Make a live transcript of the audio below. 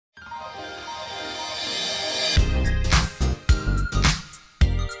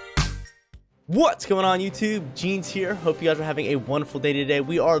What's going on YouTube? Jeans here. Hope you guys are having a wonderful day today.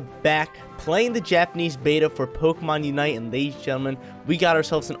 We are back playing the Japanese beta for Pokemon Unite, and ladies and gentlemen, we got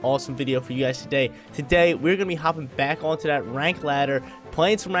ourselves an awesome video for you guys today. Today, we're going to be hopping back onto that rank ladder,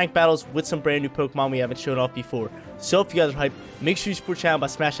 playing some rank battles with some brand new Pokemon we haven't shown off before. So if you guys are hyped, make sure you support the channel by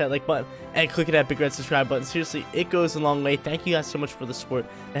smashing that like button and clicking that big red subscribe button. Seriously, it goes a long way. Thank you guys so much for the support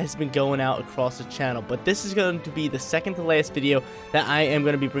that has been going out across the channel. But this is going to be the second to last video that I am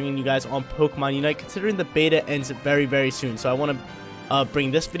going to be bringing you guys on Pokemon Unite, considering the beta ends very soon. So I want to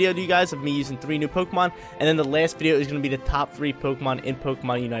bring this video to you guys of me using 3 new Pokemon, and then the last video is going to be the top 3 Pokemon in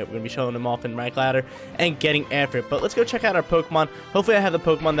Pokemon Unite. We're going to be showing them off in rank ladder and getting after it. But let's go check out our Pokemon. Hopefully I have the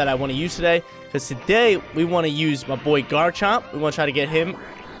Pokemon that I want to use today, because today we want to use my boy Garchomp. We want to try to get him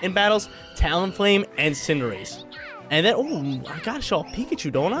in battles, Talonflame, and Cinderace. And then, oh, I gotta show off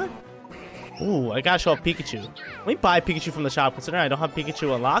Pikachu, don't I? Oh, I gotta show off Pikachu. Let me buy Pikachu from the shop, considering I don't have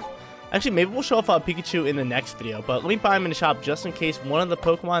Pikachu unlocked. Actually, maybe we'll show off Pikachu in the next video, but let me buy him in the shop just in case one of the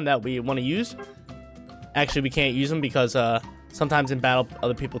Pokemon that we want to use. Actually, we can't use them because sometimes in battle,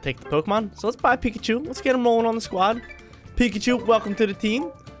 other people take the Pokemon. So let's buy Pikachu. Let's get him rolling on the squad. Pikachu, welcome to the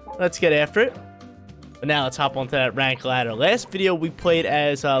team. Let's get after it. But now let's hop onto that rank ladder. Last video, we played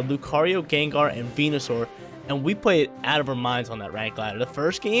as Lucario, Gengar, and Venusaur, and we played out of our minds on that rank ladder. The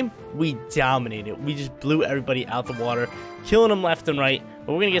first game, we dominated. We just blew everybody out the water, killing them left and right.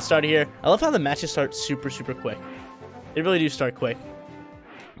 But we're going to get started here. I love how the matches start super quick. They really do start quick.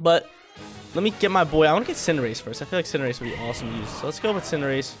 But let me get my boy. I want to get Cinderace first. I feel like Cinderace would be awesome to use. So let's go with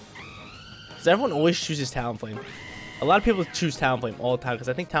Cinderace. Because everyone always chooses Talonflame. A lot of people choose Talonflame all the time because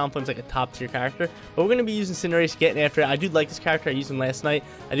I think Talonflame's like a top tier character. But we're going to be using Cinderace, getting after it. I do like this character. I used him last night.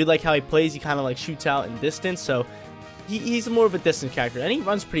 I do like how he plays. He kind of like shoots out in distance. So he's more of a distance character, and he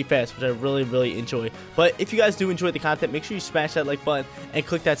runs pretty fast, which I really enjoy. But if you guys do enjoy the content, make sure you smash that like button and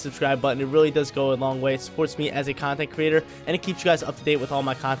click that subscribe button. It really does go a long way. It supports me as a content creator, and it keeps you guys up to date with all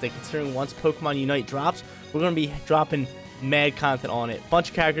my content, considering once Pokemon Unite drops, we're going to be dropping mad content on it. Bunch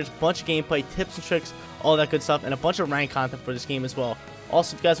of characters, bunch of gameplay, tips and tricks, all that good stuff, and a bunch of rank content for this game as well.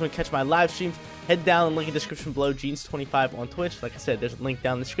 Also, if you guys want to catch my live streams, head down and link in the description below. Jeans25 on Twitch. Like I said, there's a link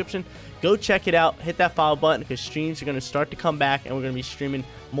down in the description. Go check it out. Hit that follow button, because streams are going to start to come back, and we're going to be streaming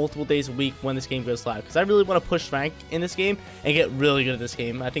multiple days a week when this game goes live. Because I really want to push rank in this game and get really good at this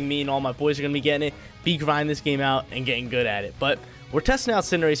game. I think me and all my boys are going to be getting it, grinding this game out, and getting good at it. But we're testing out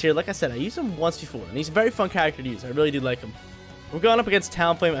Cinderace here. Like I said, I used him once before, and he's a very fun character to use. I really do like him. We're going up against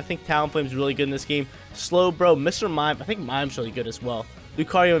Talonflame. I think Talonflame's really good in this game. Slowbro, Mr. Mime. I think Mime's really good as well.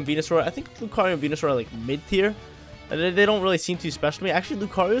 Lucario and Venusaur. I think Lucario and Venusaur are like mid-tier. They don't really seem too special to me. Actually,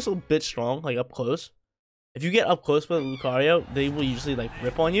 Lucario's a little bit strong, like up close. If you get up close with Lucario, they will usually like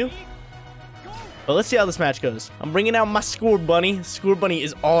rip on you. But let's see how this match goes. I'm bringing out my Score Bunny. Score Bunny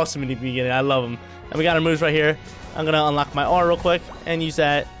is awesome in the beginning. I love him. And we got our moves right here. I'm going to unlock my R real quick and use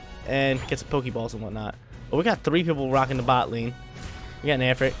that and get some Pokeballs and whatnot. But we got 3 people rocking the bot lane. We're getting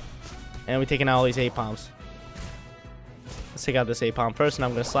after it. And we're taking out all these A-Palms. Let's take out this A-Palm first, and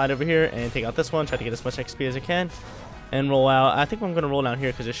I'm going to slide over here and take out this one. Try to get as much XP as I can. And roll out. I think I'm going to roll down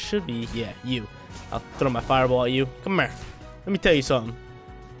here because it should be, yeah, you. I'll throw my fireball at you. Come here. Let me tell you something.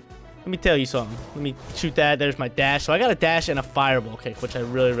 Let me shoot that. There's my dash. So I got a dash and a fireball kick, which I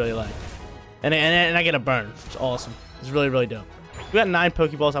really like. And I get a burn. It's awesome. It's really dope. We got 9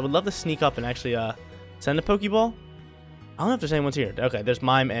 Pokeballs. I would love to sneak up and actually send a Pokeball. I don't know if there's anyone's here. Okay, there's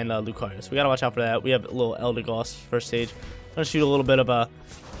Mime and Lucario. So we gotta watch out for that. We have a little Eldegoss first stage. I'm gonna shoot a little bit of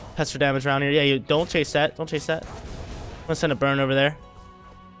pester damage around here. Yeah, you don't chase that. Don't chase that. I'm gonna send a burn over there.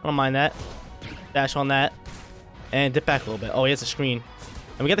 I don't mind that. Dash on that. And dip back a little bit. Oh, he has a screen.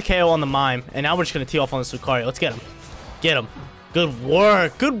 And we got the KO on the Mime. And now we're just gonna tee off on this Lucario. Let's get him. Get him. Good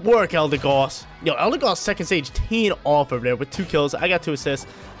work. Good work, Eldegoss. Yo, Eldegoss second stage teeing off over there with 2 kills. I got 2 assists.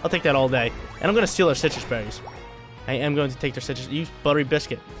 I'll take that all day. And I'm gonna steal our citrus berries. I am going to take their citrus. Use buttery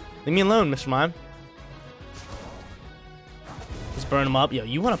biscuit. Leave me alone, Mr. Mime. Just burn him up. Yo,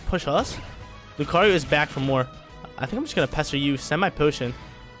 you want to push us? Lucario is back for more. I think I'm just going to pester you. Send my potion.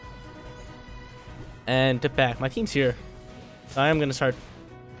 And dip back. My team's here. So I am going to start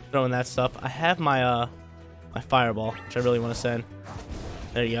throwing that stuff. I have my my fireball, which I really want to send.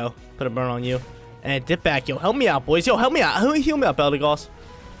 There you go. Put a burn on you. And dip back. Yo, help me out, boys. Yo, help me out. Heal me up, Eldegoss.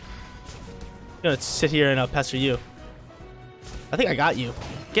 I'm going to sit here and pester you. I think I got you.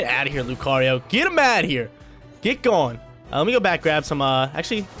 Get out of here, Lucario. Get him out of here. Get going. Let me go back, grab some,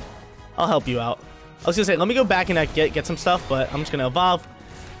 actually, I'll help you out. I was going to say, let me go back and get some stuff, but I'm just going to evolve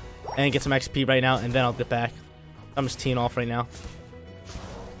and get some XP right now, and then I'll get back. I'm just teeing off right now.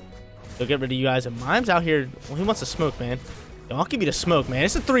 Go get rid of you guys. And Mime's out here. Well, he wants to smoke, man. Yo, I'll give you the smoke, man.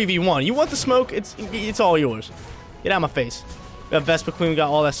 It's a 3v1. You want the smoke? It's all yours. Get out of my face. We got Vespa Queen. We got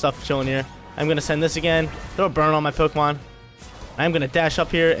all that stuff chilling here. I'm going to send this again. Throw a burn on my Pokemon. I'm going to dash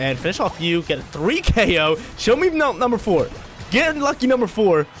up here and finish off you. Get a 3 KO. Show me number 4. Get lucky number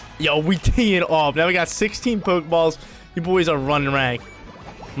 4. Yo, we teeing off. Now we got 16 Pokeballs. You boys are running rank.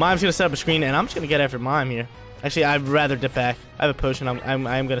 Mime's going to set up a screen, and I'm just going to get after Mime here. Actually, I'd rather dip back. I have a potion. I'm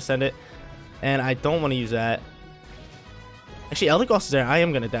going to send it. And I don't want to use that. Actually, Eldegoss is there. I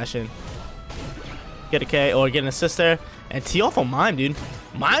am going to dash in. Get a K or get an assist there. And tee off on Mime, dude.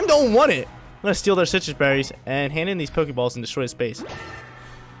 Mime don't want it. I'm going to steal their citrus berries and hand in these Pokeballs and destroy his space.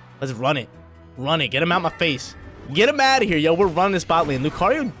 Let's run it. Run it. Get him out my face. Get him out of here, yo. We're running this bot lane.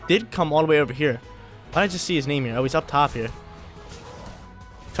 Lucario did come all the way over here. Why did I just see his name here? Oh, he's up top here.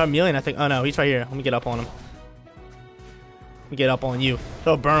 Charmeleon, I think. Oh, no. He's right here. Let me get up on him. Let me get up on you.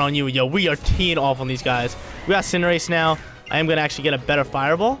 Throw a burn on you. Yo, we are teeing off on these guys. We got Cinderace now. I am going to actually get a better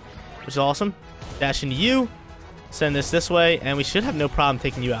Fireball, which is awesome. Dash into you. Send this way, and we should have no problem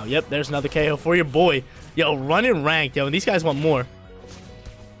taking you out. Yep, there's another KO for your boy. Yo, running ranked, yo. And these guys want more.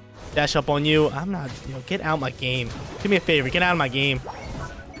 Dash up on you. I'm not, yo, get out my game. Do me a favor, get out of my game.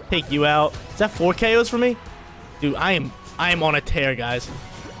 Take you out. Is that 4 KOs for me? Dude, I am on a tear, guys.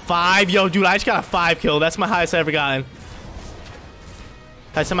 5, yo, dude, I just got a 5 kill. That's my highest I've ever gotten.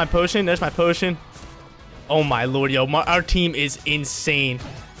 Can I send my potion? There's my potion. Oh my lord, yo, our team is insane.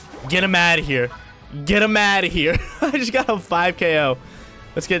 Get him out of here. Get him out of here. I just got a 5 KO.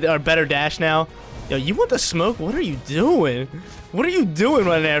 Let's get our better dash now. Yo, you want the smoke? What are you doing? What are you doing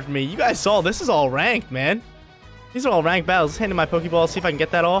running after me? You guys saw this is all ranked, man. These are all ranked battles. Let's hand in my Pokeball. See if I can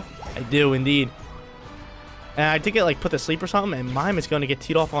get that off. I do indeed. And I did get like put to sleep or something, and Mime is going to get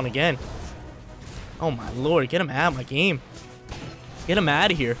teed off on again. Oh my lord, get him out of my game. Get him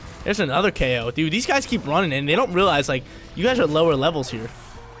out of here. There's another KO. Dude, these guys keep running, and they don't realize, like, you guys are lower levels here.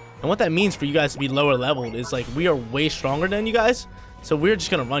 And what that means for you guys to be lower leveled is, like, we are way stronger than you guys. So we're just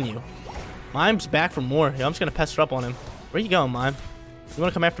going to run you. Mime's back for more. Yo, I'm just going to pester up on him. Where you going, Mime? You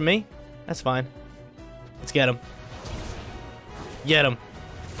want to come after me? That's fine. Let's get him. Get him.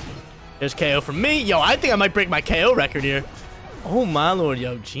 There's KO for me. Yo, I think I might break my KO record here. Oh, my lord.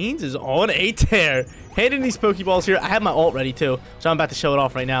 Yo, Jeans is on a tear. Handing these Pokeballs here. I have my ult ready, too. So I'm about to show it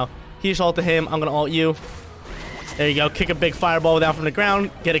off right now. He just ulted him. I'm going to ult you. There you go. Kick a big fireball down from the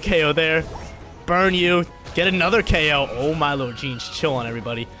ground. Get a KO there. Burn you. Get another KO. Oh, my lord. Jeans, chill on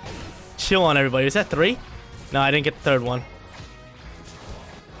everybody. Chill on everybody. Is that 3? No, I didn't get the 3rd one.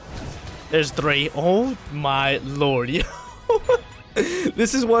 There's 3. Oh, my lord.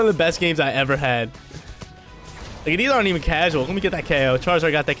 This is one of the best games I ever had. Like, these aren't even casual. Let me get that KO.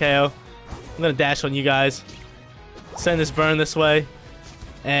 Charizard got that KO. I'm going to dash on you guys. Send this burn this way.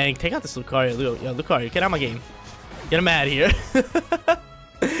 And take out this Lucario. Yo, Lucario, get out of my game. Get him out of here.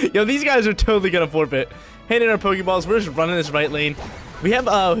 Yo, these guys are totally going to forfeit. Handing our Pokeballs. We're just running this right lane. We have,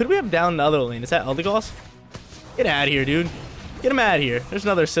 who do we have down in the other lane? Is that Eldegoss? Get out of here, dude. Get him out of here. There's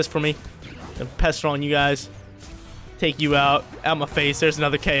another assist for me. Gonna pester on you guys. Take you out. Out my face. There's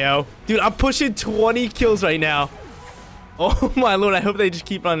another KO. Dude, I'm pushing 20 kills right now. Oh, my lord. I hope they just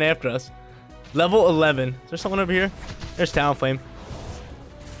keep running after us. Level 11. Is there someone over here? There's Talonflame.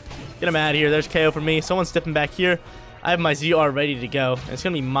 Get him out of here. There's KO for me. Someone's stepping back here. I have my ZR ready to go. And it's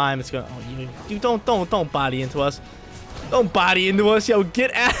going to be Mime. It's going to... Oh, you... Dude, don't body into us. Don't body into us. Yo,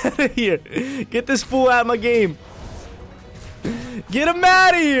 get out of here. Get this fool out of my game. Get him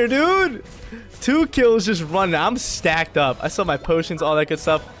out of here, dude. 2 kills just running. I'm stacked up. I saw my potions, all that good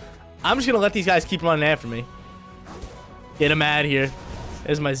stuff. I'm just going to let these guys keep running after me. Get him out of here.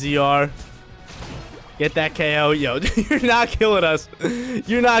 There's my ZR. Get that KO. Yo, you're not killing us.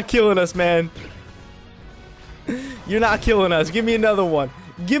 You're not killing us, man. You're not killing us. Give me another one.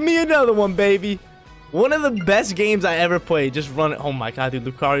 Give me another one, baby. One of the best games I ever played. Just run it. Oh, my God, dude.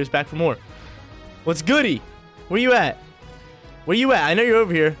 Lucario's back for more. What's goody? Where you at? Where you at? I know you're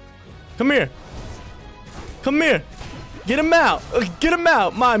over here. Come here. Come here. Get him out. Get him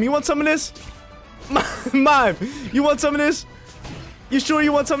out. Mime, you want some of this? Mime, you want some of this? You sure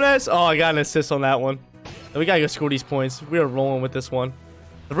you want some of this? Oh, I got an assist on that one. We gotta go score these points. We are rolling with this one.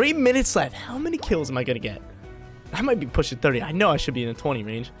 3 minutes left. How many kills am I gonna get? I might be pushing 30. I know I should be in the 20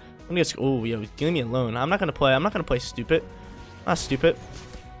 range. I'm gonna oh, yo, leave me alone. I'm not gonna play stupid. Not stupid.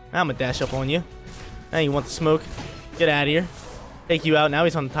 Now I'm gonna dash up on you. Now you want the smoke. Get out of here. Take you out. Now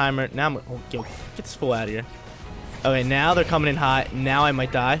he's on the timer. Now I'm oh, yo, get this fool out of here. Okay, now they're coming in hot. Now I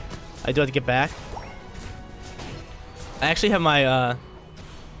might die. I do have to get back. I actually have my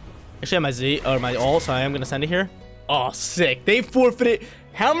Z or my ult, so I am gonna send it here. Oh, sick. They forfeited.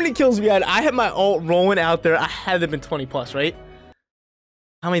 How many kills we had? I had my ult rolling out there. I had to have been 20 plus, right?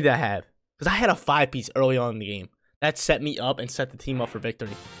 How many did I have? Because I had a 5-piece early on in the game. That set me up and set the team up for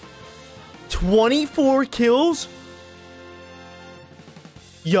victory. 24 kills?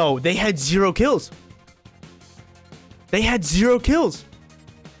 Yo, they had 0 kills. They had 0 kills.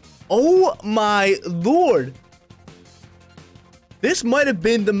 Oh my lord. This might have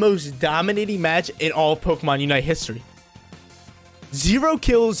been the most dominating match in all of Pokemon Unite history. 0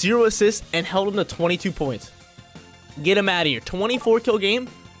 kills, 0 assists, and held them to 22 points. Get him out of here. 24 kill game?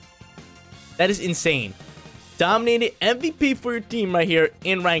 That is insane. Dominated MVP for your team right here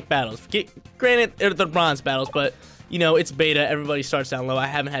in ranked battles. Granted, they're the bronze battles, but, you know, it's beta. Everybody starts down low. I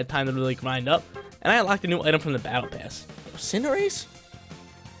haven't had time to really grind up. And I unlocked a new item from the battle pass. Cinderace?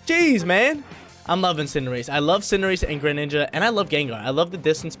 Jeez, man. I'm loving Cinderace. I love Cinderace and Greninja, and I love Gengar. I love the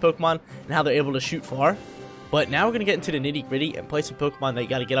distance Pokemon and how they're able to shoot far. But now we're going to get into the nitty-gritty and play some Pokemon that you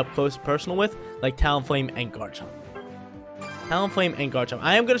got to get up close and personal with, like Talonflame and Garchomp. Talonflame and Garchomp.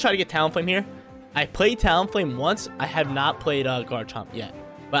 I am going to try to get Talonflame here. I played Talonflame once. I have not played Garchomp yet.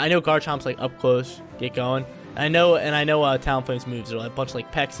 But I know Garchomp's like up close, get going. I know Talonflame's moves are like a bunch of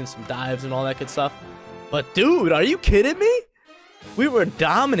like pecks and some dives and all that good stuff. But dude, are you kidding me? We were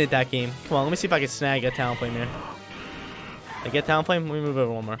dominant that game. Come on, let me see if I can snag a Talonflame here. I get Talonflame? Let me move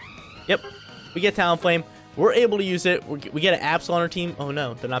over one more. Yep, we get Talonflame. We're able to use it. We get an Absol on our team. Oh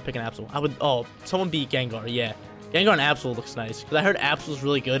no, they're not picking Absol. Oh, someone beat Gengar. Yeah, Gengar and Absol looks nice. Because I heard Absol's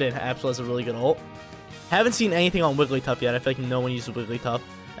really good and Absol has a really good ult. Haven't seen anything on Wigglytuff yet. I feel like no one uses Wigglytuff.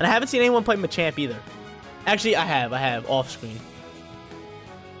 And I haven't seen anyone play Machamp either. Actually, I have off screen.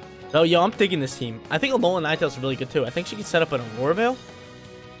 So, yo, I'm digging this team. I think Alolan Ninetales is really good too. I think she can set up an Aurora Veil.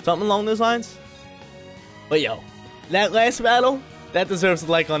 Something along those lines. But yo, that last battle, that deserves a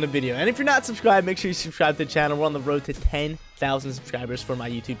like on the video. And if you're not subscribed, make sure you subscribe to the channel. We're on the road to 10,000 subscribers for my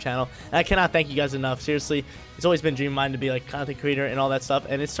YouTube channel. And I cannot thank you guys enough. Seriously, it's always been a dream of mine to be like a content creator and all that stuff.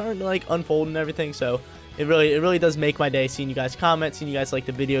 And it's starting to like unfold and everything. So it really does make my day seeing you guys comment, seeing you guys like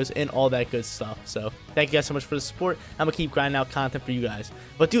the videos and all that good stuff. So thank you guys so much for the support. I'm gonna keep grinding out content for you guys.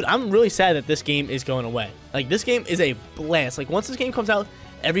 But dude, I'm really sad that this game is going away. Like, this game is a blast. Like, once this game comes out,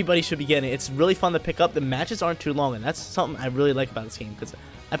 everybody should be getting it. It's really fun to pick up. The matches aren't too long, and that's something I really like about this game, because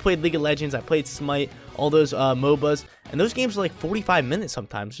I played League of Legends, I played Smite, all those MOBAs, and those games are like 45 minutes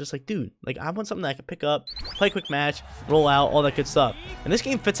sometimes. Just like, dude, like, I want something that I can pick up, play a quick match, roll out, all that good stuff. And this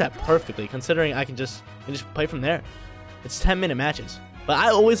game fits that perfectly, considering I can just play from there. It's 10-minute matches. But I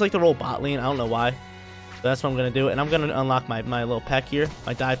always like to roll bot lane. I don't know why. So that's what I'm going to do. And I'm going to unlock my little peck here,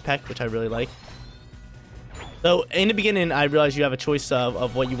 my dive peck, which I really like. So, in the beginning, I realized you have a choice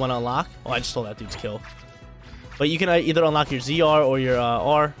of what you want to unlock. Oh, I just stole that dude's kill. But you can either unlock your ZR or your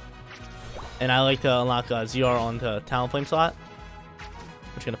R. And I like to unlock ZR on the Talonflame slot.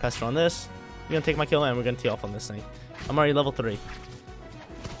 We're just going to pester on this. You're going to take my kill, and we're going to tee off on this thing. I'm already level 3.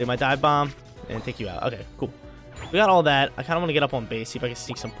 Do my dive bomb, and take you out. Okay, cool. We got all that. I kind of want to get up on base, see if I can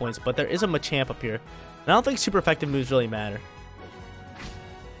sneak some points. But there is a Machamp up here. And I don't think super effective moves really matter.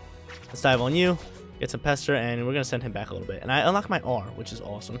 Let's dive on you. Get some pester, and we're gonna send him back a little bit. And I unlock my R, which is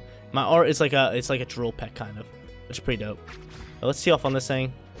awesome. My R is like a drill peck kind of, which is pretty dope. But let's tee off on this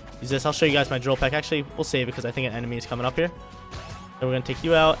thing. Use this. I'll show you guys my drill peck. Actually, we'll save it because I think an enemy is coming up here. So we're gonna take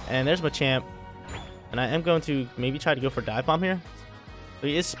you out, and there's Machamp. And I am going to maybe try to go for dive bomb here. So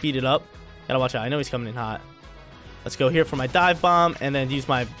he is speeded up. Gotta watch out. I know he's coming in hot. Let's go here for my dive bomb, and then use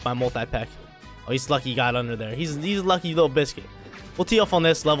my multi peck. Oh, he's lucky he got under there. He's a lucky little biscuit. We'll tee off on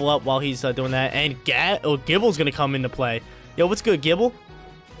this, level up while he's doing that. And Gibble's going to come into play. Yo, what's good, Gibble?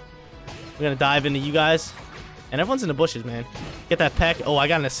 We're going to dive into you guys. And everyone's in the bushes, man. Get that peck. Oh, I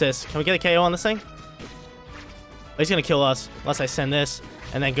got an assist. Can we get a KO on this thing? Oh, he's going to kill us unless I send this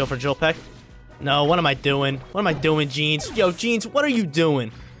and then go for drill peck. No, what am I doing? What am I doing, Jeans? Yo, Jeans, what are you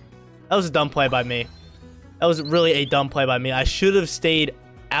doing? That was a dumb play by me. That was really a dumb play by me. I should have stayed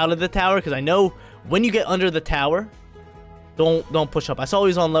out of the tower because I know when you get under the tower, don't push up. I saw he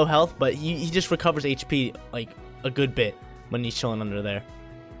was on low health, but he just recovers HP like a good bit when he's chilling under there.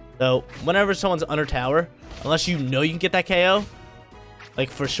 So whenever someone's under tower, unless you know you can get that KO,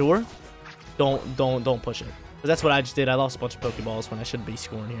 like for sure, don't push it. Because that's what I just did. I lost a bunch of Pokeballs when I shouldn't be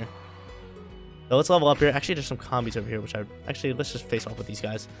scoring here. So let's level up here. Actually, there's some combis over here, which let's just face off with these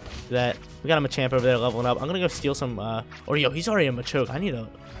guys. Do that. We got a Machamp over there leveling up. I'm gonna go steal some. Or yo, he's already a Machoke. I need a.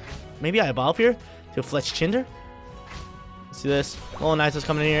 Maybe I evolve here to a Fletch Cinder. Let's do this. Alolan Ninetales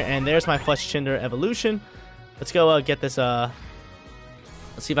coming in here, and there's my Fletch Cinder evolution. Let's go get this. Let's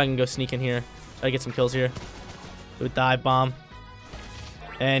see if I can go sneak in here. Try to get some kills here. Do a dive bomb.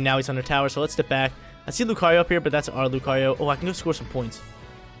 And now he's under tower, so let's step back. I see Lucario up here, but that's our Lucario. Oh, I can go score some points.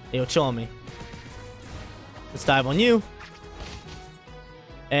 Yo, chill on me. Let's dive on you.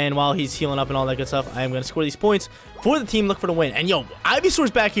 And while he's healing up and all that good stuff, I am going to score these points for the team. Look for the win. And yo,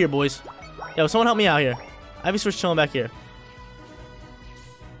 Ivysaur's back here, boys. Yo, someone help me out here. Ivysaur's chilling back here.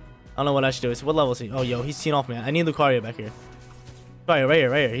 I don't know what I should do. What level is he? Oh, yo, he's teeing off, man. I need Lucario back here. Lucario, right here,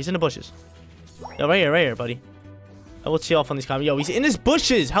 right here. He's in the bushes. Yo, right here, buddy. I will tee off on these combos. Yo, he's in his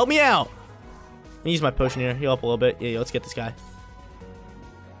bushes. Help me out. Let me use my potion here. Heal up a little bit. Yeah, let's get this guy.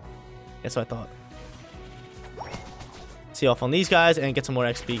 That's what I thought. See off on these guys and get some more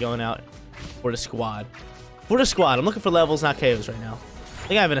XP going out for the squad. For the squad, I'm looking for levels, not KOs right now. I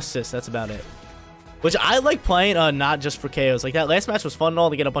think I have an assist. That's about it. Which I like playing, not just for KOs. Like that last match was fun and all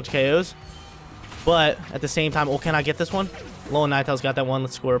to get a bunch of KOs, but at the same time, oh, can I get this one? Low and Ninetales got that one.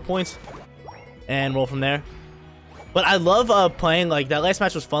 Let's score points and roll from there. But I love playing like that last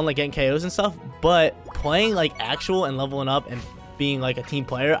match was fun, like getting KOs and stuff. But playing like actual and leveling up and being like a team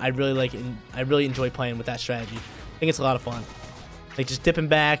player, I really like. I really enjoy playing with that strategy. I think it's a lot of fun. Like just dipping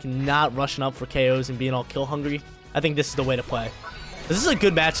back, not rushing up for KOs and being all kill hungry. I think this is the way to play. This is a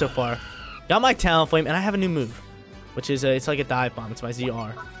good match so far. Got my Talonflame and I have a new move, which is it's like a dive bomb. It's my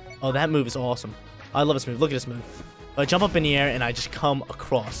ZR. Oh, that move is awesome. I love this move. Look at this move. I jump up in the air and I just come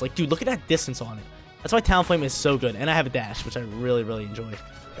across. Like, dude, look at that distance on it. That's why Talonflame is so good. And I have a dash, which I really, really enjoy.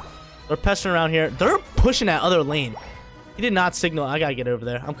 They're pestering around here. They're pushing that other lane. He did not signal. I gotta get over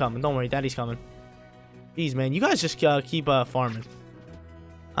there. I'm coming. Don't worry. Daddy's coming. Jeez, man. You guys just keep farming.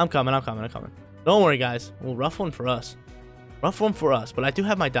 I'm coming. Don't worry, guys. Well, rough one for us. Rough one for us. But I do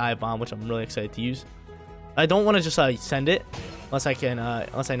have my dive bomb, which I'm really excited to use. I don't want to just send it unless I can.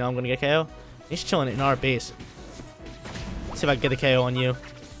 Unless I know I'm gonna get KO. He's chilling in our base. Let's see if I can get the KO on you.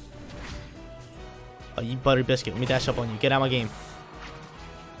 Oh, you butter biscuit. Let me dash up on you. Get out of my game.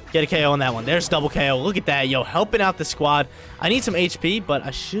 Get a KO on that one. There's double KO. Look at that. Yo, helping out the squad. I need some HP, but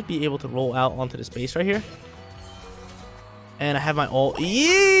I should be able to roll out onto this base right here. And I have my ult.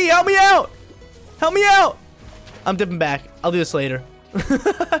 Yee! Help me out! Help me out! I'm dipping back. I'll do this later.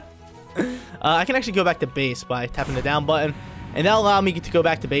 I can actually go back to base by tapping the down button. And that'll allow me to go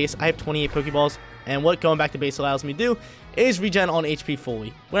back to base. I have 28 Pokeballs. And what going back to base allows me to do is regen on HP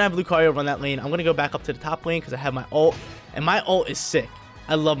fully. When I have Lucario run that lane, I'm going to go back up to the top lane because I have my ult. And my ult is sick.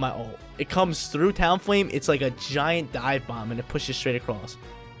 I love my ult. It comes through Talonflame. It's like a giant dive bomb and it pushes straight across.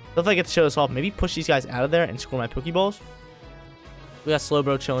 So if I get to show this off, maybe push these guys out of there and score my Pokeballs. We got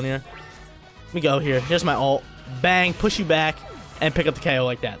Slowbro chilling here. Let me go here. Here's my ult. Bang, push you back, and pick up the KO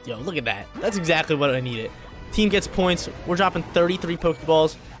like that. Yo, look at that. That's exactly what I needed. Team gets points. We're dropping 33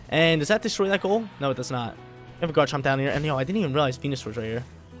 Pokeballs. And does that destroy that goal? No, it does not. We have a Garchomp down here. And yo, I didn't even realize Venusaur's right here.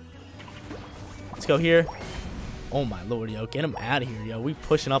 Let's go here. Oh my lord, yo. Get him out of here, yo. We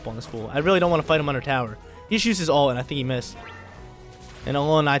pushing up on this fool. I really don't want to fight him under tower. He just used his ult, and I think he missed. And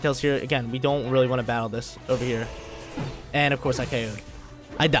Alolan Ninetales here. Again, we don't really want to battle this over here. And of course, I KO'd.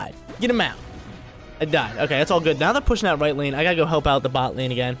 I died. Get him out. I died. Okay, that's all good. Now they're pushing that right lane. I gotta go help out the bot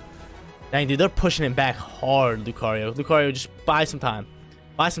lane again. Dang, dude, they're pushing him back hard, Lucario. Lucario, just buy some time.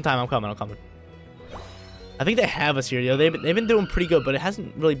 Buy some time. I'm coming. I think they have us here, yo. They've been doing pretty good, but it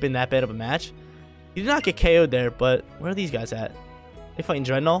hasn't really been that bad of a match. He did not get KO'd there, but where are these guys at? They fighting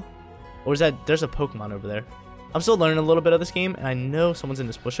Dreadnought? Or is that... There's a Pokemon over there. I'm still learning a little bit of this game, and I know someone's in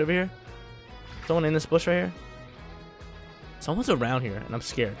this bush over here. Someone in this bush right here? Someone's around here, and I'm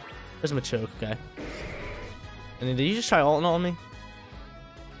scared. There's Machoke, okay. And then did you just try ulting on me?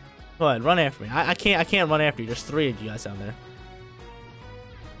 Go ahead, run after me. I can't run after you. There's 3 of you guys down there.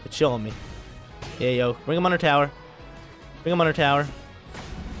 But chill on me. Yeah, yo. Bring him under tower. Bring him under tower.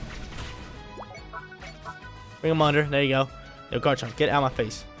 Bring him under. There you go. Yo, Garchomp, get out of my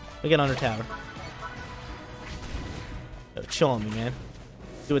face. Let me get under tower. Yo, chill on me, man.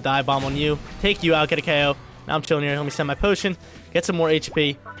 Do a dive bomb on you. Take you out, get a KO. Now I'm chilling here. Let me send my potion. Get some more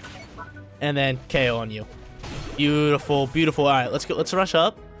HP. And then KO on you. Beautiful, beautiful. All right, let's go. Let's rush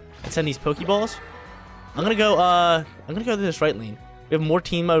up and send these Pokeballs. I'm gonna go to this right lane. We have more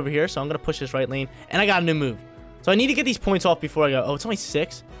team over here, so I'm gonna push this right lane. And I got a new move, so I need to get these points off before I go. Oh, it's only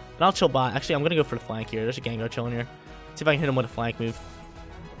 6. And I'll chill bot. Actually, I'm gonna go for the flank here. There's a Gengar chilling here. See if I can hit him with a flank move.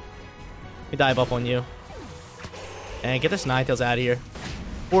 Let me dive up on you. And get this Ninetales out of here.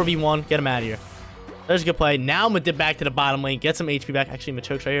 4v1. Get him out of here. There's a good play. Now I'm gonna dip back to the bottom lane. Get some HP back. Actually,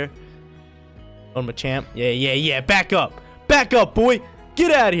 Machoke's right here. Oh, Machamp. Yeah. Back up. Back up, boy.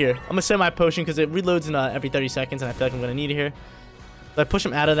 Get out of here. I'm gonna send my potion because it reloads in every 30 seconds, and I feel like I'm gonna need it here. So I push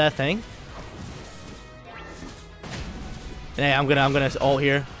him out of that thing. And hey, I'm gonna ult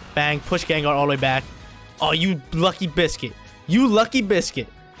here. Bang. Push Gengar all the way back. Oh, you lucky biscuit. You lucky biscuit.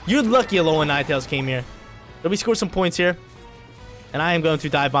 You're lucky Alolan Ninetales came here. So we scored some points here. And I am going to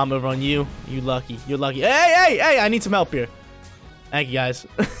dive bomb over on you. You lucky. You're lucky. Hey! I need some help here. Thank you, guys.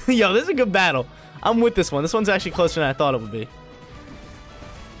 Yo, this is a good battle. I'm with this one. This one's actually closer than I thought it would be.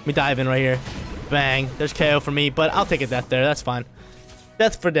 Let me dive in right here. Bang. There's KO for me, but I'll take a death there. That's fine.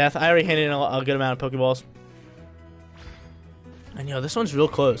 Death for death. I already handed in a good amount of Pokeballs. And, yo, this one's real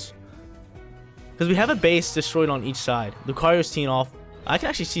close. Because we have a base destroyed on each side. Lucario's teeing off. I can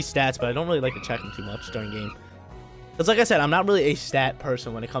actually see stats, but I don't really like to check them too much during game. Because, like I said, I'm not really a stat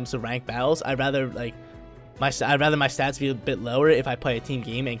person when it comes to ranked battles. I'd rather my stats be a bit lower if I play a team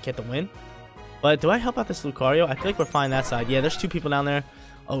game and get the win. But do I help out this Lucario? I feel like we're fine that side. Yeah, there's 2 people down there.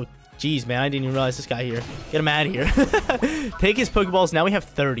 Oh, jeez, man. I didn't even realize this guy here. Get him out of here. Take his Pokeballs. Now we have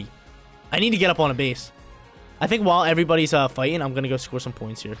 30. I need to get up on a base. I think while everybody's fighting, I'm going to go score some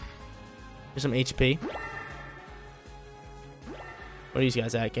points here. Here's some HP. Where are these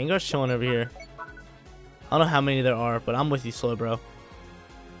guys at? Gengar's chilling over here. I don't know how many there are, but I'm with you, Slow Bro.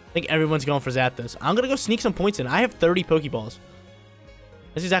 I think everyone's going for Zapdos. I'm going to go sneak some points in. I have 30 Pokeballs.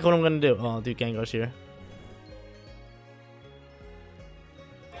 That's exactly what I'm going to do. Oh, dude, Gengar's here.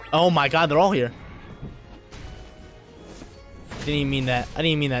 Oh my god, they're all here. Didn't even mean that. I didn't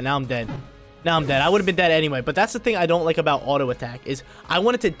even mean that. Now I'm dead. Now I'm dead. I would have been dead anyway. But that's the thing I don't like about auto attack is I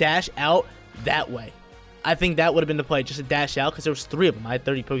wanted to dash out that way. I think that would have been the play, just to dash out because there was 3 of them. I had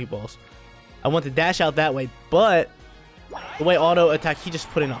 30 Pokeballs. I want to dash out that way, but the way auto attack, he just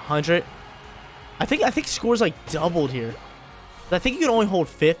put in 100. I think scores like doubled here. I think you can only hold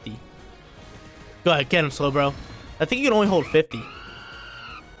 50. Go ahead, get him, Slow Bro. I think you can only hold 50.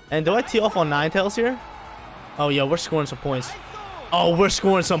 And do I tee off on Ninetales here? Oh, yo, we're scoring some points. Oh, we're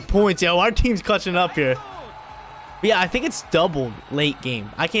scoring some points, yo. Our team's clutching up here. But yeah, I think it's doubled late game.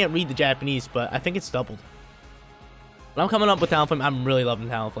 I can't read the Japanese, but I think it's doubled. But I'm coming up with Talonflame. I'm really loving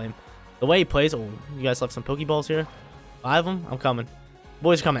Talonflame. The way he plays. Oh, you guys left some Pokeballs here. 5 of them. I'm coming.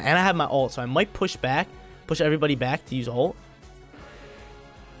 Boys are coming. And I have my ult, so I might push everybody back to use ult.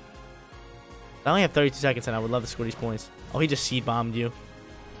 I only have 32 seconds, and I would love to score these points. Oh, he just seed bombed you.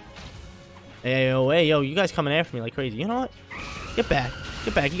 Hey, yo, you guys coming after me like crazy. You know what? Get back.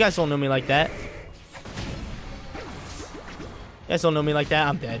 Get back. You guys don't know me like that. You guys don't know me like that.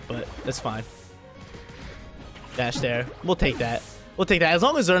 I'm dead, but that's fine. Dash there. We'll take that. We'll take that. As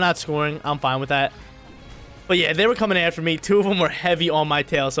long as they're not scoring, I'm fine with that. But yeah, they were coming after me. 2 of them were heavy on my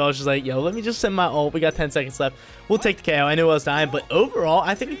tail. So I was just like, yo, let me just send my ult. We got 10 seconds left. We'll take the KO. I knew I was dying. But overall,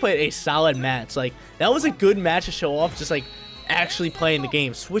 I think we played a solid match. Like, that was a good match to show off. Just like actually playing the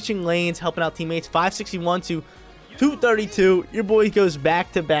game. Switching lanes, helping out teammates. 561 to 232. Your boy goes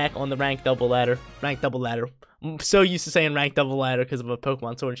back to back on the ranked double ladder. Ranked double ladder. I'm so used to saying ranked double ladder because of a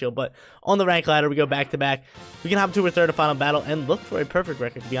Pokemon Sword and Shield, but on the rank ladder, we go back to back. We can hop to our third and final battle and look for a perfect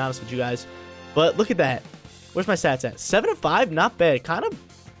record, to be honest with you guys. But look at that. Where's my stats at? 7-5, not bad. Kind of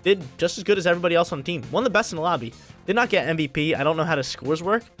did just as good as everybody else on the team. One of the best in the lobby. Did not get MVP. I don't know how the scores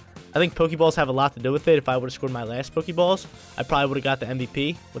work. I think Pokeballs have a lot to do with it. If I would have scored my last Pokeballs, I probably would have got the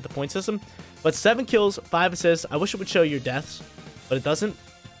MVP with the point system. But 7 kills, 5 assists. I wish it would show your deaths, but it doesn't.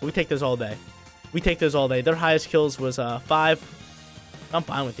 We take those all day. We take those all day. Their highest kills was 5. I'm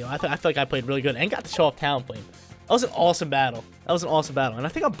fine with you. I feel like I played really good and got to show off Talonflame. That was an awesome battle. That was an awesome battle. And I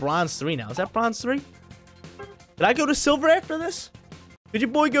think I'm Bronze 3 now. Is that Bronze 3? Did I go to Silver after this? Did your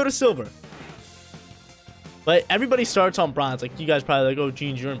boy go to Silver? But everybody starts on Bronze. Like, you guys probably like, oh,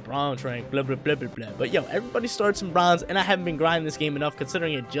 Gene, you're in Bronze rank, blah, blah, blah, blah, blah. But, yo, everybody starts in Bronze, and I haven't been grinding this game enough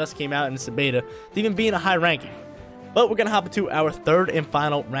considering it just came out and it's a beta to even be in a high ranking. But we're going to hop into our third and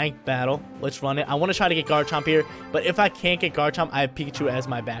final ranked battle. Let's run it. I want to try to get Garchomp here, but if I can't get Garchomp, I have Pikachu as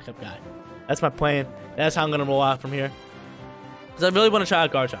my backup guy. That's my plan. That's how I'm going to roll out from here. Because I really want to try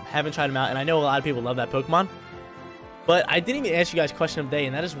out Garchomp. Haven't tried him out, and I know a lot of people love that Pokemon. But I didn't even ask you guys question of the day,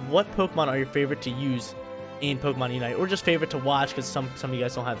 and that is, what Pokemon are your favorite to use in Pokemon Unite, or just favorite to watch because some of you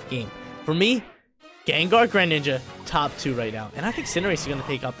guys don't have the game? For me, Gengar, Greninja, top 2 right now. And I think Cinderace is going to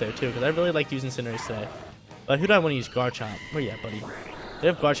take up there too, because I really liked using Cinderace today. But who do I want to use? Garchomp. Where you at, buddy? They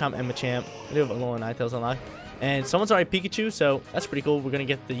have Garchomp and Machamp. They have Alolan Ninetales unlocked. And someone's already Pikachu, so that's pretty cool. We're going to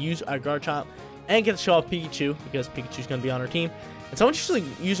get to use our Garchomp and get to show off Pikachu, because Pikachu's going to be on our team. And someone's usually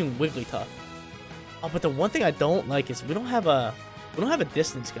using Wigglytuff. Oh, but the one thing I don't like is we don't have a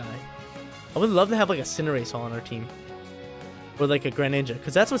distance guy. I would love to have like a Cinderace on our team, or like a Greninja,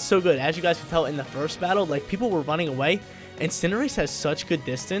 because that's what's so good. As you guys can tell in the first battle, like, people were running away, and Cinderace has such good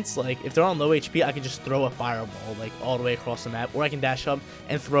distance. Like, if they're on low HP, I can just throw a fireball like all the way across the map, or I can dash up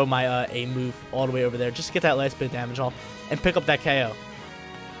and throw my A move all the way over there just to get that last bit of damage off and pick up that KO.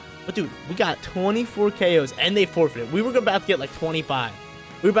 But dude, we got 24 KOs and they forfeited. We were about to get like 25.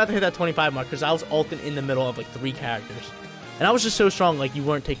 We were about to hit that 25 mark because I was ulting in the middle of like 3 characters. And I was just so strong, like, you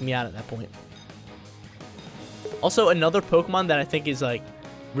weren't taking me out at that point. Also, another Pokemon that I think is, like,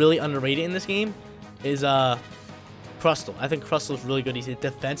 really underrated in this game is, Crustle. I think Crustle is really good. He's a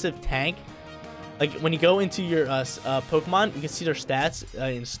defensive tank. Like, when you go into your, Pokemon, you can see their stats,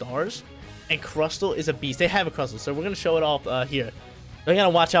 in stars. And Crustle is a beast. They have a Crustle, so we're going to show it off, here. You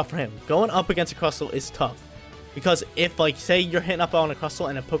gotta watch out for him. Going up against a Crustle is tough. Because if, like, say you're hitting up on a Crustle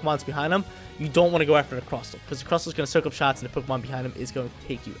and a Pokemon's behind him, you don't want to go after the Crustle. Because the Crustle's going to soak up shots and the Pokemon behind him is going to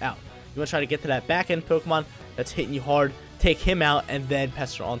take you out. You want to try to get to that back-end Pokemon that's hitting you hard, take him out, and then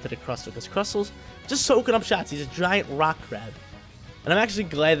pester onto the Crustle. Because Crustle's just soaking up shots. He's a giant rock crab. And I'm actually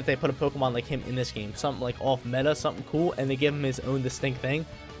glad that they put a Pokemon like him in this game. Something like off meta, something cool, and they give him his own distinct thing.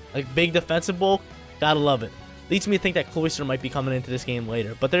 Like, big defensive bulk, gotta love it. Leads me to think that Cloyster might be coming into this game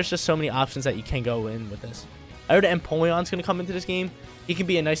later, but there's just so many options that you can go in with this. I heard Empoleon's going to come into this game. He can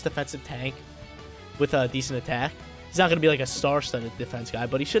be a nice defensive tank with a decent attack. He's not going to be like a star-studded defense guy,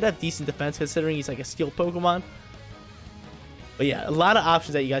 but he should have decent defense considering he's like a steel Pokemon. But yeah, a lot of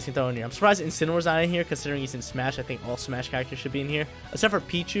options that you guys can throw in here. I'm surprised Incineroar's not in here considering he's in Smash. I think all Smash characters should be in here, except for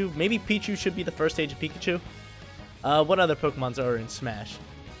Pichu. Maybe Pichu should be the first stage of Pikachu. What other Pokemons are in Smash?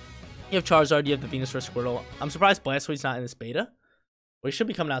 You have Charizard, you have the Venusaur, Squirtle. I'm surprised Blastoise's not in this beta. Well, he should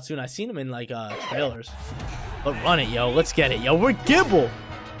be coming out soon. I've seen him in, like, trailers. But run it, yo. Let's get it, yo. We're Gibble!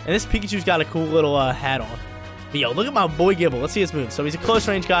 And this Pikachu's got a cool little hat on. But, yo, look at my boy Gibble. Let's see his move. So, he's a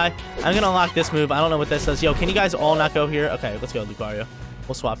close-range guy. I'm going to unlock this move. I don't know what this does. Yo, can you guys all not go here? Okay, let's go, Lucario.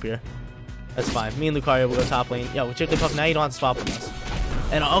 We'll swap here. That's fine. Me and Lucario will go top lane. Yo, with Jigglypuff, now you don't have to swap with us.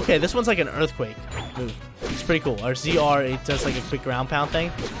 And, okay, this one's like an Earthquake move. It's pretty cool. Our ZR, it does like a quick ground pound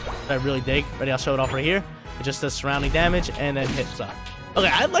thing. I really dig. Ready, I'll show it off right here. It just does surrounding damage and then hits up. Okay,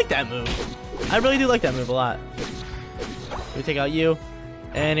 I like that move. I really do like that move a lot. We take out you.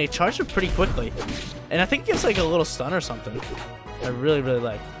 And it charged it pretty quickly. And I think it gives like a little stun or something. I really, really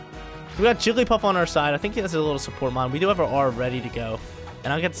like. We got Jigglypuff on our side. I think he has a little support mon. We do have our R ready to go.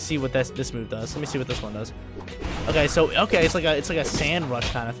 And I'll get to see what this move does. Let me see what this one does. Okay, so it's like a sand rush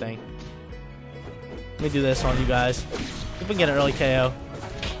kind of thing. Let me do this on you guys. If we can get an early KO.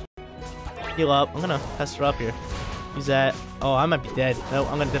 Heal up. I'm gonna pester up here. Use that. Oh, I might be dead. No,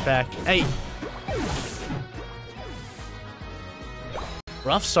 I'm gonna dip back. Hey!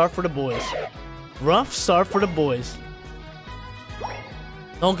 Rough start for the boys. Rough start for the boys.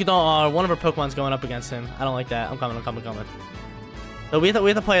 One of our Pokemon's going up against him. I don't like that. I'm coming. So we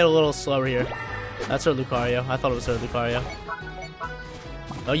have to play it a little slower here. That's our Lucario. I thought it was our Lucario.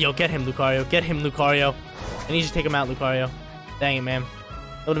 Oh, yo, get him, Lucario. Get him, Lucario. I need you to take him out, Lucario. Dang it, man.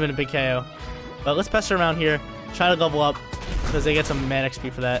 That would have been a big KO. But let's pester around here. Try to level up. Because they get some mad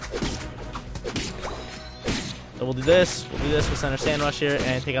XP for that. So we'll do this. We'll send our Sand Rush here.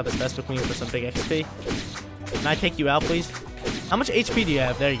 And take out this Vespa Queen for some big XP. Can I take you out, please? How much HP do you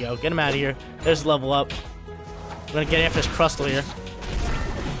have? There you go. Get him out of here. There's level up. We're going to get after this Crustle here.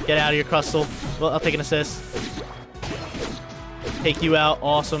 Get out of here, Crustle. Well, I'll take an assist. Take you out.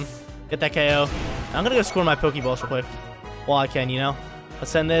 Awesome. Get that KO. I'm going to go score my Pokeballs real quick. While I can, you know. Let's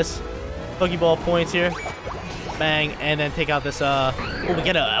send this. Pokeball points here. Bang. And then take out this, oh, we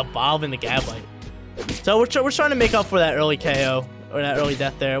get a Evolve in the Gabite. So we're trying to make up for that early KO. Or that early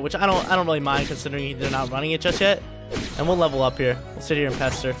death there. Which I don't really mind considering they're not running it just yet. And we'll level up here. We'll sit here and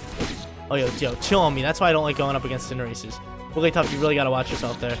pester. Oh, yo, chill on me. That's why I don't like going up against Cinderaces. Really tough. You really got to watch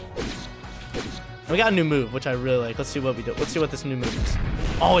yourself there. And we got a new move, which I really like. Let's see what we do. Let's see what this new move is.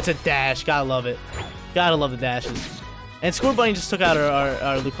 Oh, it's a dash. Gotta love it. Gotta love the dashes. And Squirt Bunny just took out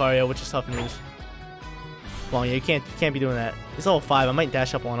our Lucario, which is tough news. Come on, yeah, you can't be doing that. He's level 5. I might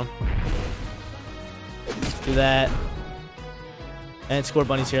dash up on him. Let's do that. And Squirt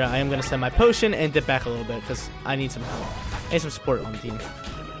Bunny's here. I am going to send my potion and dip back a little bit because I need some help. I need some support on the team.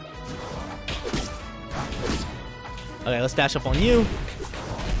 Okay, let's dash up on you.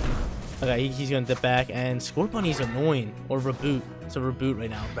 Okay, he's going to dip back. And Squirt Bunny's annoying. Or Reboot. It's a Reboot right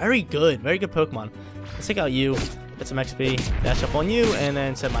now. Very good. Very good Pokemon. Let's take out you. Get some XP. Dash up on you. And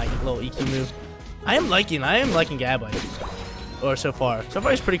then send my little EQ move. I am liking Gabite. Or so far. So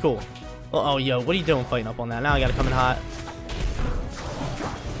far, it's pretty cool. Oh, yo, what are you doing fighting up on that? Now I got to come in hot.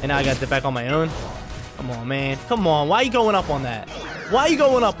 And now I got to dip back on my own. Come on, man. Come on. Why are you going up on that? Why are you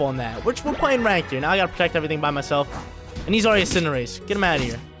going up on that? We're playing ranked here. Now I got to protect everything by myself. And he's already a Cinderace. Get him out of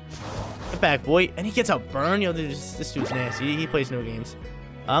here. Get back, boy. And he gets out burned. Yo, this dude's nasty. He plays no games.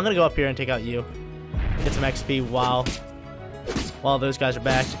 I'm going to go up here and take out you. Get some XP while those guys are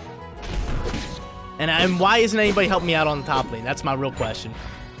back. And why isn't anybody helping me out on the top lane? That's my real question.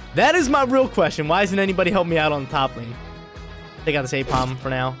 That is my real question. Why isn't anybody helping me out on the top lane? Take out this Apom for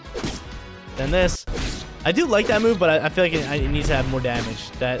now. Then this. I do like that move, but I feel like it needs to have more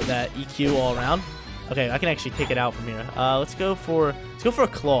damage. That EQ all around. Okay, I can actually take it out from here. Let's go for a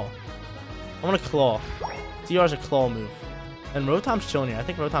claw. I want a claw. TR's a claw move. And Rotom's chilling here. I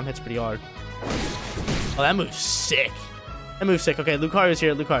think Rotom hits pretty hard. Oh, that move's sick. That move's sick. Okay, Lucario's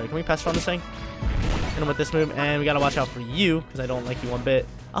here. Lucario, can we pass on this thing? Hit him with this move, and we gotta watch out for you, because I don't like you one bit.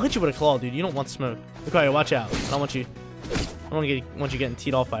 I'll hit you with a claw, dude. You don't want smoke. Lucario, watch out. I don't want you getting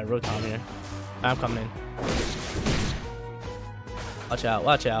teed off by a Rotom here. I'm coming in. Watch out,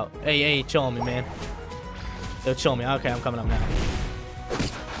 watch out. Hey, chill on me, man. Yo, chill on me. Okay, I'm coming up now.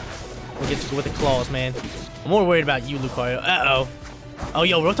 We'll get you with the claws, man. I'm more worried about you, Lucario. Uh-oh. Oh,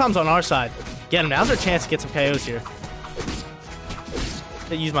 yo, Rotom's on our side. Get him. Now's our chance to get some KOs here.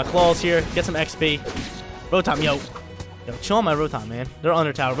 Use my claws here. Get some XP. Rotom, yo, chill on my Rotom, man. They're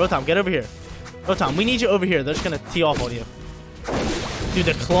under tower. Rotom, get over here. Rotom, we need you over here. They're just gonna tee off on you. Dude,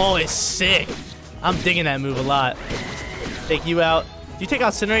 the claw is sick. I'm digging that move a lot. Take you out. Do you take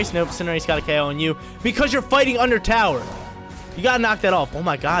out Cinderace? Nope, Cinderace got a KO on you because you're fighting under tower. You gotta knock that off. Oh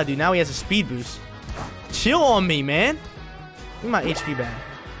my god, dude. Now he has a speed boost. Chill on me, man. Give me my HP back.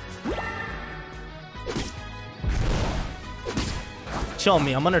 Chill on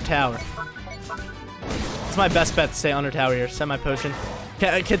me. I'm under tower. It's my best bet to stay under tower here. Send my potion.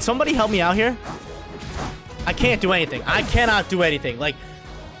 Can somebody help me out here? I can't do anything. I cannot do anything. Like,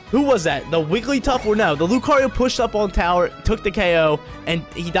 who was that? The Wigglytuff or no? The Lucario pushed up on tower, took the KO, and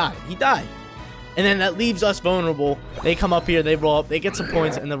he died. He died. And then that leaves us vulnerable. They come up here, they roll up, they get some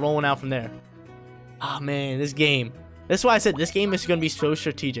points, and they're rolling out from there. Ah, oh, man, this game. That's why I said this game is going to be so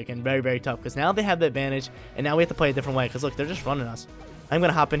strategic and very, very tough. Because now they have the advantage, and now we have to play a different way. Because, look, they're just running us. I'm going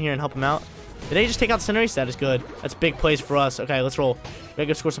to hop in here and help them out. Did they just take out Cinderace? That is good. That's big plays for us. Okay, let's roll. We gotta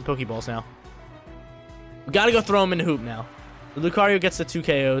go score some Pokeballs now. We gotta go throw him in the hoop now. The Lucario gets the 2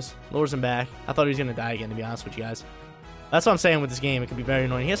 KOs, lures him back. I thought he was gonna die again, to be honest with you guys. That's what I'm saying with this game. It can be very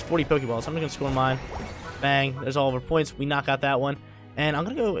annoying. He has 40 Pokeballs, so I'm gonna score mine. Bang. There's all of our points. We knock out that one. And I'm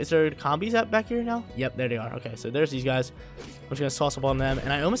gonna go. Is there combis out back here now? Yep, there they are. Okay, so there's these guys. I'm just gonna toss up on them.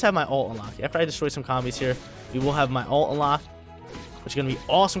 And I almost have my ult unlocked. After I destroy some combis here, we will have my ult unlocked, which is gonna be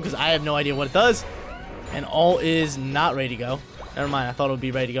awesome because I have no idea what it does. And ult is not ready to go. Never mind, I thought it would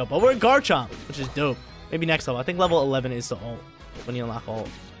be ready to go. But we're Garchomp, which is dope. Maybe next level. I think level 11 is the ult when you unlock ult.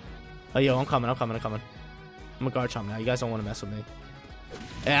 Oh, yo, I'm coming. I'm a Garchomp now. You guys don't want to mess with me.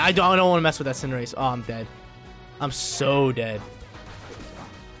 And I don't want to mess with that Cinderace. Oh, I'm dead. I'm so dead.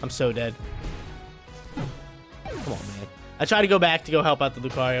 I'm so dead. Come on, man. I try to go back to go help out the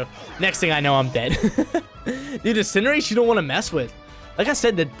Lucario. Next thing I know, I'm dead. Dude, the Cinderace you don't want to mess with. Like I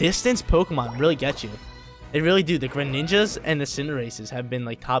said, the distance Pokemon really get you. They really do. The Greninjas and the Cinderaces have been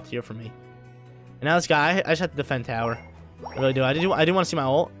like top tier for me. And now this guy, I just have to defend tower. I really do. I do want to see my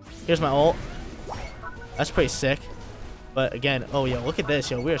ult. Here's my ult. That's pretty sick. But again, oh yo, look at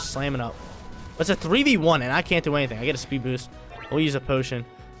this, yo. We are slamming up. It's a 3v1 and I can't do anything. I get a speed boost. We'll use a potion.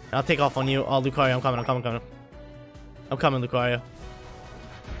 And I'll take off on you. Oh, Lucario, I'm coming. I'm coming, Lucario.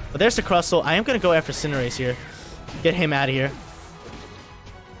 But there's the Crustle. I am gonna go after Cinderace here. Get him out of here.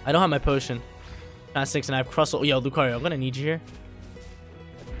 I don't have my potion. Kind of stinks, and I have Crustle. Yo, Lucario, I'm gonna need you here.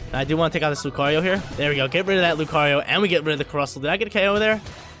 And I do want to take out this Lucario here. There we go. Get rid of that Lucario, and we get rid of the Crustle. Did I get a KO there?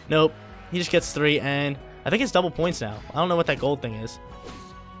 Nope. He just gets 3, and I think it's double points now. I don't know what that gold thing is.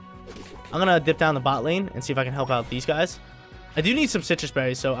 I'm gonna dip down the bot lane and see if I can help out these guys. I do need some citrus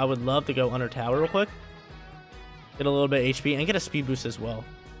berries, so I would love to go under tower real quick. Get a little bit of HP and get a speed boost as well.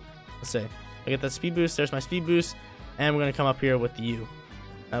 Let's see. I get that speed boost. There's my speed boost, and we're gonna come up here with you.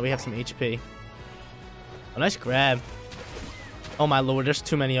 We have some HP. A nice grab. Oh my lord, there's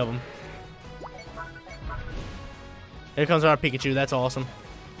too many of them. Here comes our Pikachu. That's awesome.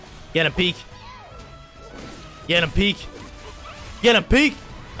 Get him, peek. Get him, peek. Get him, peek.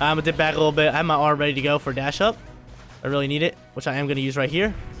 I'm gonna dip back a little bit. I have my R ready to go for dash up. I really need it, which I am gonna use right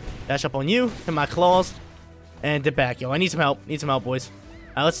here. Dash up on you. Hit my claws. And dip back. Yo, I need some help. Need some help, boys.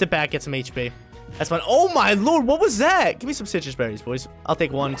 Let's dip back, get some HP. That's fine. Oh my lord, what was that? Give me some citrus berries, boys. I'll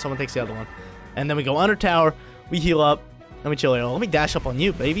take one. Someone takes the other one. And then we go under tower. We heal up. And we chill here. Let me dash up on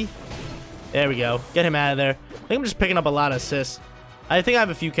you, baby. There we go. Get him out of there. I think I'm just picking up a lot of assists. I think I have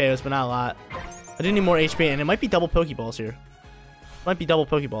a few KOs, but not a lot. I do need more HP, and it might be double Pokeballs here. Might be double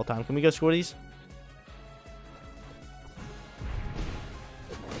Pokeball time. Can we go score these?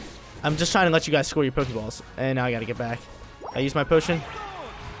 I'm just trying to let you guys score your Pokeballs. And now I gotta get back. I use my potion.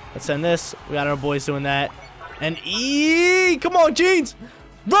 Let's send this. We got our boys doing that. And come on, Jeans!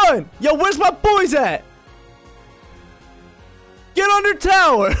 Run! Yo, where's my boys at? Get under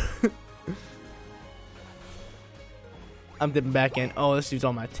tower! I'm dipping back in. Oh, this dude's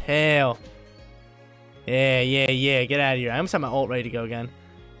on my tail. Yeah. Get out of here. I almost have my ult ready to go again.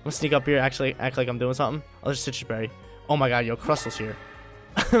 I'm gonna sneak up here, actually act like I'm doing something. I'll just Citrus Berry. Oh my god, yo, Crustal's here.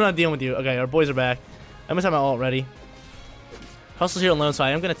 I'm not dealing with you. Okay, our boys are back. I almost have my ult ready. Crustal's here alone, so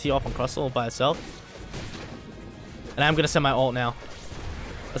I am gonna tee off on Crustal by itself. And I'm gonna send my ult now.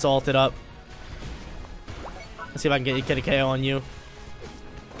 Let's ult it up. Let's see if I can get a KO on you.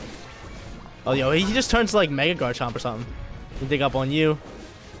 Oh, yo, he just turns to like Mega Garchomp or something. Can dig up on you.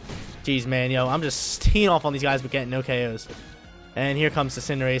 Jeez, man, yo, I'm just teeing off on these guys but getting no KOs. And here comes the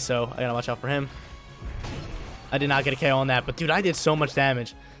Cinderace, so I gotta watch out for him. I did not get a KO on that, but dude, I did so much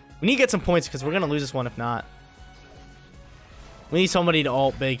damage. We need to get some points because we're gonna lose this one if not. We need somebody to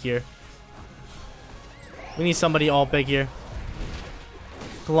ult big here. We need somebody to ult big here.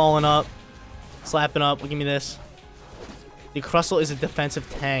 Glowing up. Slapping up. Give me this. The Crustle is a defensive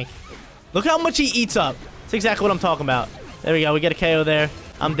tank. Look how much he eats up. That's exactly what I'm talking about. There we go. We get a KO there.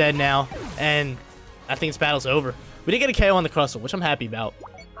 I'm dead now. And I think this battle's over. We did get a KO on the Crustle, which I'm happy about.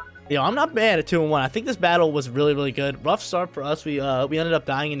 Yo, I'm not bad at 2-1. I think this battle was really good. Rough start for us. We ended up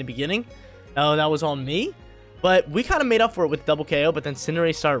dying in the beginning. That was on me. But we kind of made up for it with double KO, but then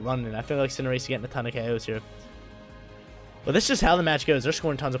Cinderace started running. I feel like Cinderace is getting a ton of KOs here. But this is just how the match goes. They're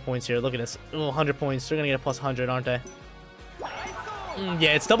scoring tons of points here. Look at this. Ooh, 100 points. They're going to get a plus 100, aren't they?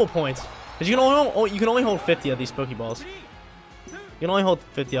 Yeah, it's double points. Because you can only hold 50 of these Pokeballs. You can only hold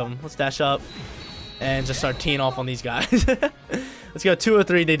 50 of them. Let's dash up and just start teeing off on these guys. Let's go 2 or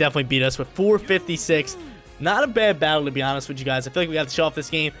 3. They definitely beat us with 456. Not a bad battle, to be honest with you guys. I feel like we got to show off this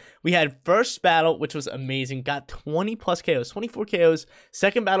game. We had first battle, which was amazing. Got 20 plus KOs, 24 KOs.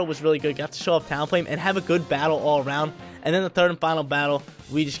 Second battle was really good. Got to show off Talonflame and have a good battle all around. And then the third and final battle,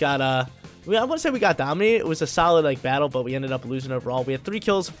 we just got, I want to say we got dominated. It was a solid, like, battle, but we ended up losing overall. We had 3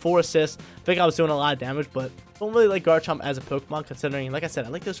 kills, 4 assists. I think I was doing a lot of damage, but don't really like Garchomp as a Pokemon, considering, like I said, I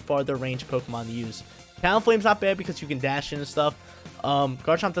like those farther range Pokemon to use. Talonflame's not bad because you can dash in and stuff.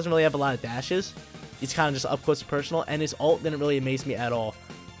 Garchomp doesn't really have a lot of dashes. He's kind of just up close and personal, and his ult didn't really amaze me at all.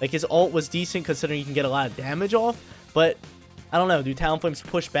 Like, his ult was decent considering you can get a lot of damage off, but I don't know, dude. Talonflame's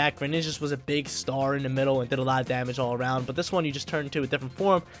pushed back. Greninja just was a big star in the middle and did a lot of damage all around, but this one you just turn into a different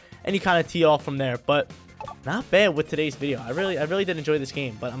form, and you kind of tee off from there. But not bad with today's video. I really did enjoy this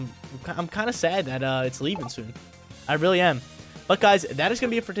game, but I'm kind of sad that it's leaving soon. I really am. But guys, that is going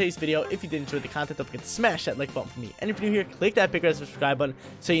to be it for today's video. If you did enjoy the content, don't forget to smash that like button for me. And if you're new here, click that big red subscribe button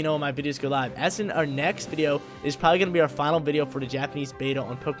so you know when my videos go live. As in our next video is probably going to be our final video for the Japanese beta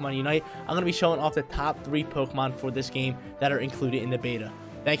on Pokemon Unite. I'm going to be showing off the top 3 Pokemon for this game that are included in the beta.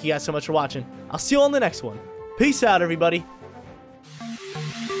 Thank you guys so much for watching. I'll see you on the next one. Peace out, everybody.